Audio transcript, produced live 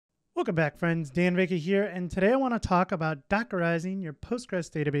Welcome back, friends. Dan Vega here, and today I want to talk about Dockerizing your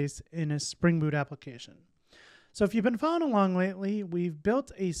Postgres database in a Spring Boot application. So if you've been following along lately, we've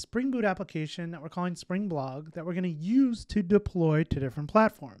built a Spring Boot application that we're calling Spring Blog that we're going to use to deploy to different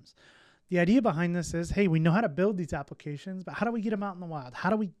platforms. The idea behind this is, hey, we know how to build these applications, but how do we get them out in the wild? How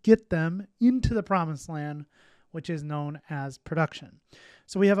do we get them into the promised land, which is known as production?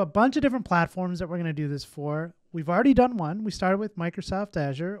 So we have a bunch of different platforms that we're going to do this for. We've already done one. We started with Microsoft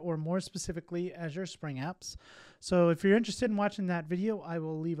Azure, or more specifically, Azure Spring Apps. So if you're interested in watching that video, I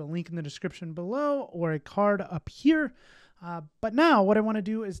will leave a link in the description below or a card up here. But now what I want to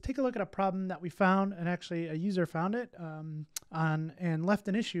do is take a look at a problem that we found, and actually a user found it and left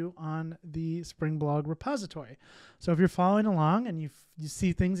an issue on the Spring Blog repository. So if you're following along and you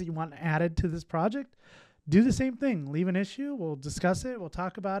see things that you want added to this project, do the same thing. Leave an issue. We'll discuss it. We'll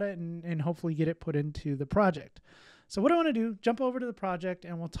talk about it and hopefully get it put into the project. So what I want to do, jump over to the project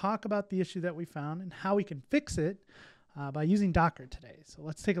and we'll talk about the issue that we found and how we can fix it by using Docker today. So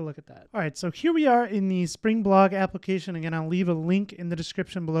let's take a look at that. All right, so here we are in the Spring Blog application. Again, I'll leave a link in the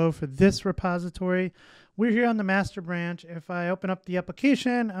description below for this repository. We're here on the master branch. If I open up the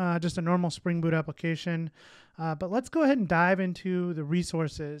application, just a normal Spring Boot application, but let's go ahead and dive into the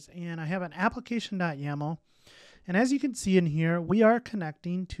resources. And I have an application.yaml. And as you can see in here, we are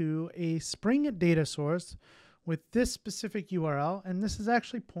connecting to a Spring data source with this specific URL. And this is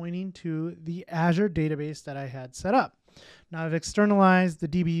actually pointing to the Azure database that I had set up. Now I've externalized the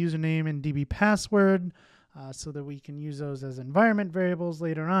DB username and DB password so that we can use those as environment variables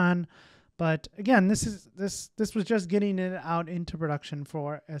later on. But again, this was just getting it out into production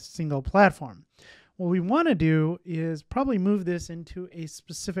for a single platform. What we want to do is probably move this into a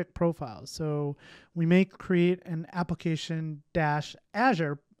specific profile. So we may create an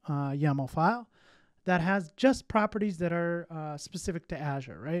application-Azure YAML file that has just properties that are specific to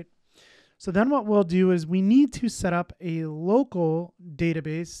Azure, right? So then what we'll do is we need to set up a local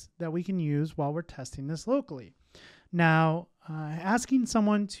database that we can use while we're testing this locally. Now, asking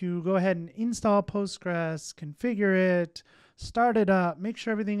someone to go ahead and install Postgres, configure it, start it up, make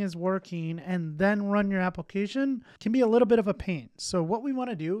sure everything is working, and then run your application can be a little bit of a pain. So what we want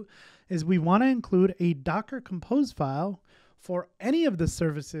to do is we want to include a Docker Compose file for any of the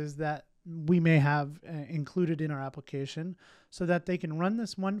services that we may have included in our application so that they can run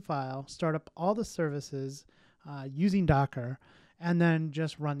this one file, start up all the services using Docker, and then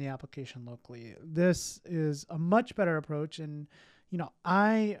just run the application locally. This is a much better approach. And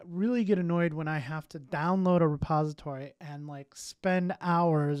I really get annoyed when I have to download a repository and spend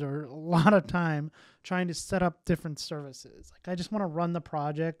hours or a lot of time trying to set up different services. I just want to run the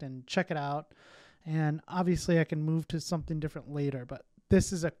project and check it out. And obviously I can move to something different later, but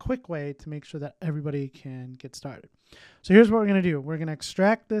this is a quick way to make sure that everybody can get started. So here's what we're going to do. We're going to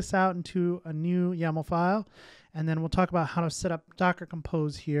extract this out into a new YAML file, and then we'll talk about how to set up Docker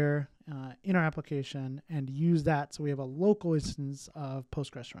Compose here in our application and use that so we have a local instance of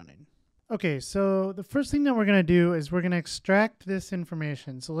Postgres running. Okay, so the first thing that we're going to do is we're going to extract this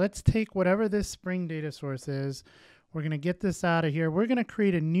information. So let's take whatever this Spring data source is. We're going to get this out of here. We're going to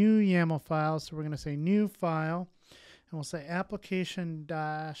create a new YAML file. So we're going to say new file. And we'll say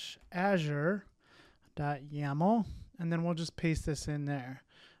application-azure.yaml, and then we'll just paste this in there.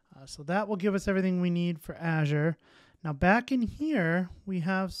 So that will give us everything we need for Azure. Now back in here, we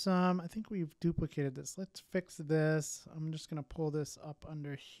have some, I think we've duplicated this. Let's fix this. I'm just going to pull this up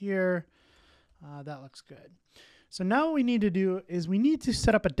under here. That looks good. So now what we need to do is we need to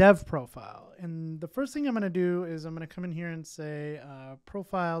set up a dev profile. And the first thing I'm going to do is I'm going to come in here and say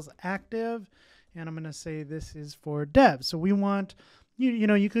profiles active. And I'm going to say this is for dev. So we want,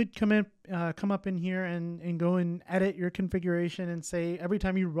 you could come up in here and go and edit your configuration and say every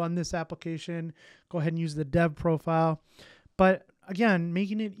time you run this application, go ahead and use the dev profile. But again,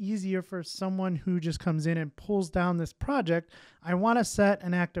 making it easier for someone who just comes in and pulls down this project, I want to set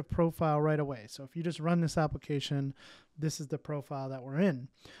an active profile right away. So if you just run this application, this is the profile that we're in.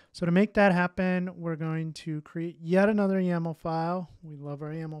 So to make that happen, we're going to create yet another YAML file. We love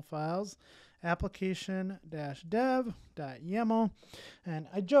our YAML files. Application-dev.yaml. And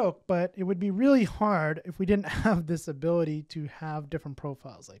I joke, but it would be really hard if we didn't have this ability to have different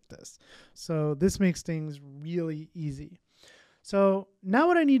profiles like this. So this makes things really easy. So now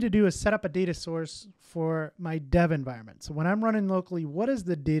what I need to do is set up a data source for my dev environment. So when I'm running locally, what does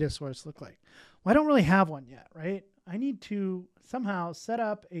the data source look like? Well, I don't really have one yet, right? I need to somehow set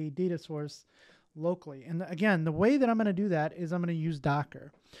up a data source locally. And again, the way that I'm going to do that is I'm going to use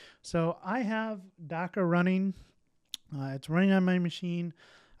Docker. So I have Docker running. It's running on my machine.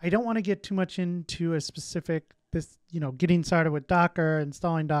 I don't want to get too much into a specific this, getting started with Docker,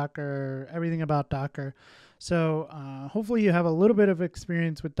 installing Docker, everything about Docker. So hopefully you have a little bit of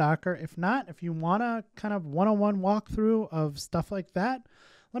experience with Docker. If not, if you want a kind of one-on-one walkthrough of stuff like that,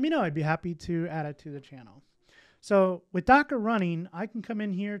 let me know. I'd be happy to add it to the channel. So with Docker running, I can come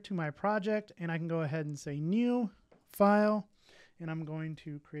in here to my project and I can go ahead and say new file, and I'm going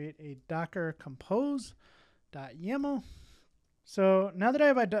to create a Docker compose.yaml. So now that I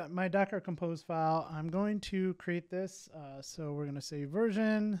have my Docker compose file, I'm going to create this. So we're going to say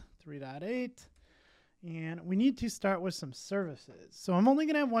version 3.8, and we need to start with some services. So I'm only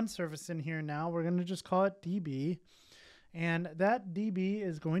going to have one service in here now. We're going to just call it DB, and that DB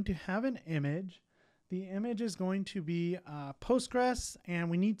is going to have an image. The image is going to be Postgres, and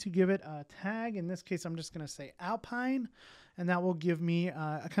we need to give it a tag. In this case, I'm just going to say Alpine, and that will give me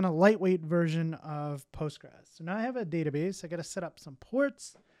a kind of lightweight version of Postgres. So now I have a database. I got to set up some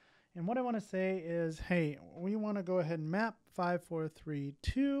ports, and what I want to say is, hey, we want to go ahead and map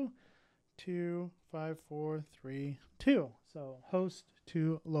 5432 to 5432. So host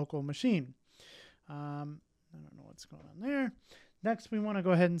to local machine. I don't know what's going on there. Next, we want to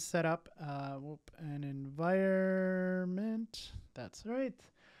go ahead and set up an environment. That's right.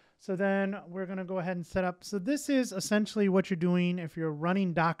 So then we're going to go ahead and set up. So this is essentially what you're doing if you're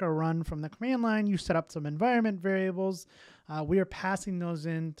running Docker run from the command line. You set up some environment variables. We are passing those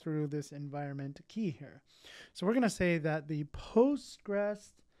in through this environment key here. So we're going to say that the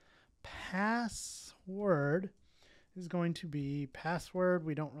Postgres password is going to be password.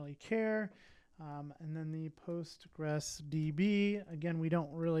 We don't really care. And then the Postgres DB, again, we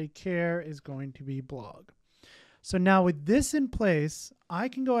don't really care, is going to be blog. So now with this in place, I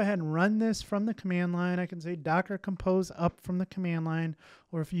can go ahead and run this from the command line. I can say Docker compose up from the command line,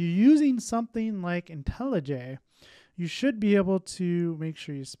 or if you're using something like IntelliJ, you should be able to make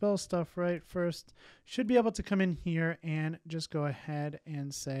sure you spell stuff right first. Should be able to come in here and just go ahead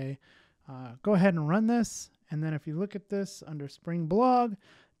and say, go ahead and run this. And then if you look at this under Spring Blog,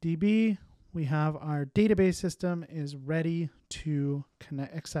 DB, we have our database system is ready to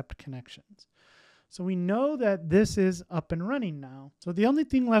accept connections. So we know that this is up and running now. So the only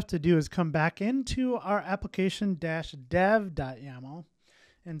thing left to do is come back into our application-dev.yaml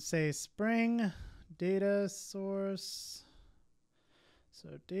and say Spring data source. So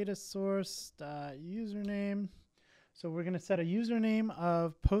data source.username. So we're going to set a username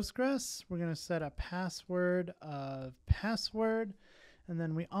of Postgres. We're going to set a password of password. And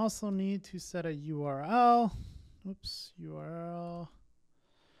then we also need to set a URL. Oops, URL.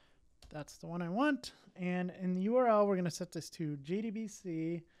 That's the one I want. And in the URL, we're going to set this to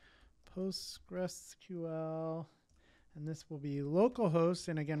JDBC PostgreSQL. And this will be localhost.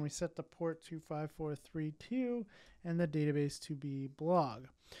 And again, we set the port to 5432 and the database to be blog.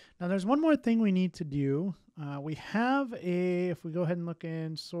 Now, there's one more thing we need to do. We have if we go ahead and look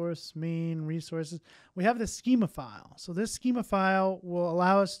in source, main, resources, we have the schema file. So this schema file will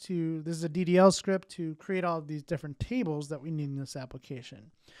allow us to, this is a DDL script to create all of these different tables that we need in this application.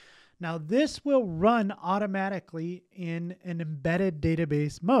 Now, this will run automatically in an embedded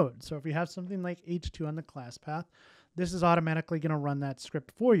database mode. So if you have something like H2 on the class path, this is automatically going to run that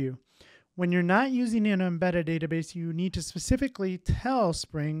script for you. When you're not using an embedded database, you need to specifically tell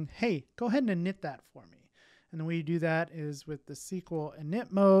Spring, hey, go ahead and init that for me. And the way you do that is with the SQL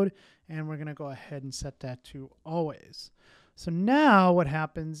init mode, and we're going to go ahead and set that to always. So now what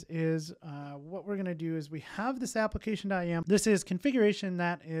happens is what we're going to do is we have this application.yaml. This is configuration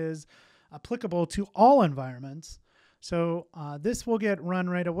that is applicable to all environments. So this will get run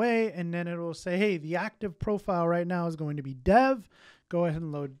right away, and then it will say, hey, the active profile right now is going to be dev. Go ahead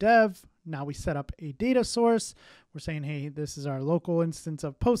and load dev. Now we set up a data source. We're saying, hey, this is our local instance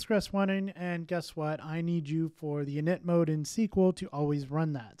of Postgres running, and guess what? I need you for the init mode in SQL to always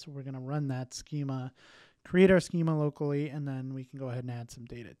run that. So we're going to run that schema, create our schema locally, and then we can go ahead and add some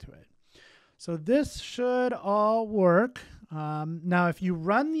data to it. So this should all work. Now, if you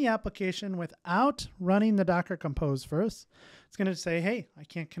run the application without running the Docker Compose first, it's going to say, hey, I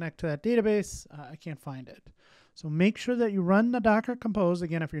can't connect to that database. I can't find it. So make sure that you run the Docker Compose.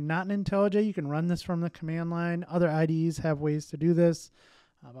 Again, if you're not in IntelliJ, you can run this from the command line. Other IDEs have ways to do this.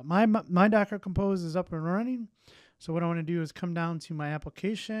 But my Docker Compose is up and running. So what I want to do is come down to my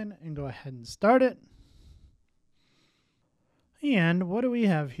application and go ahead and start it. And what do we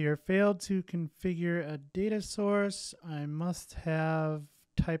have here? Failed to configure a data source. I must have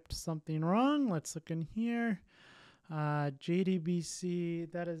typed something wrong. Let's look in here.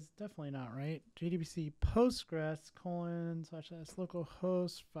 JDBC, that is definitely not right. JDBC Postgres : /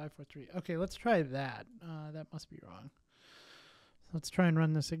 localhost 543. Okay, let's try that. That must be wrong. Let's try and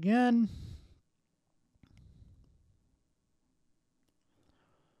run this again.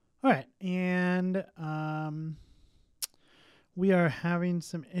 All right, and we are having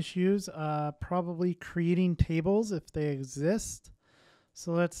some issues probably creating tables if they exist.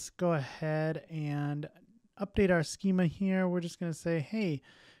 So let's go ahead and update our schema here. We're just going to say, hey,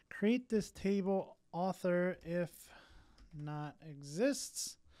 create this table author if not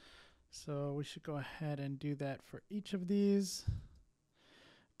exists. So we should go ahead and do that for each of these.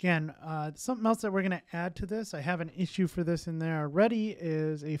 Again, something else that we're going to add to this, I have an issue for this in there already,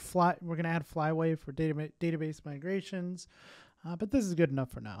 is we're going to add Flyway for database migrations, but this is good enough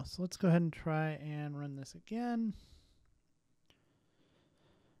for now. So let's go ahead and try and run this again.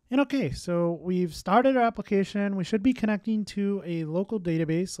 And okay, so we've started our application. We should be connecting to a local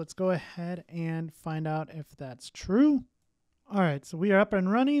database. Let's go ahead and find out if that's true. All right, so we are up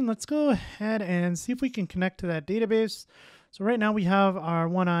and running. Let's go ahead and see if we can connect to that database. So right now we have our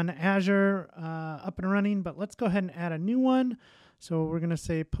one on Azure up and running, but let's go ahead and add a new one. So we're going to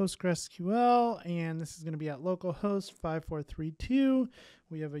say PostgreSQL, and this is going to be at localhost 5432.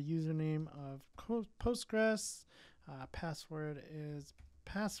 We have a username of Postgres. Password is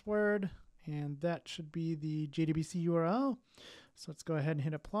password, and that should be the JDBC URL. So let's go ahead and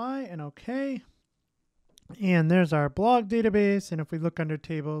hit apply and OK. And there's our blog database. And if we look under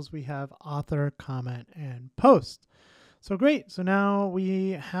tables, we have author, comment, and post. So great. So now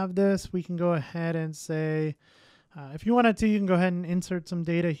we have this. We can go ahead and say, if you wanted to, you can go ahead and insert some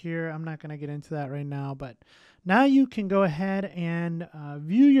data here. I'm not going to get into that right now, but now you can go ahead and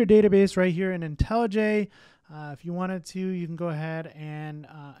view your database right here in IntelliJ. If you wanted to, you can go ahead and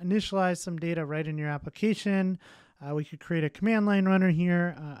initialize some data right in your application. We could create a command line runner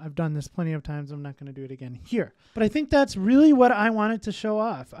here. I've done this plenty of times. I'm not going to do it again here. But I think that's really what I wanted to show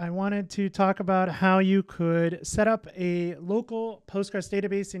off. I wanted to talk about how you could set up a local Postgres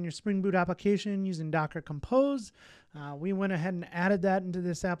database in your Spring Boot application using Docker Compose. We went ahead and added that into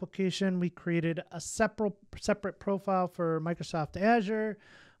this application. We created a separate profile for Microsoft Azure.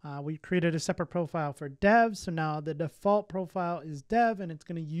 We created a separate profile for dev. So now the default profile is dev, and it's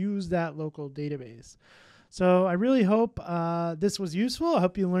going to use that local database. So I really hope this was useful. I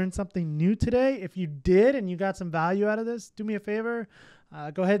hope you learned something new today. If you did and you got some value out of this, do me a favor.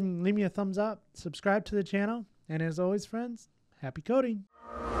 Go ahead and leave me a thumbs up. Subscribe to the channel. And as always, friends, happy coding.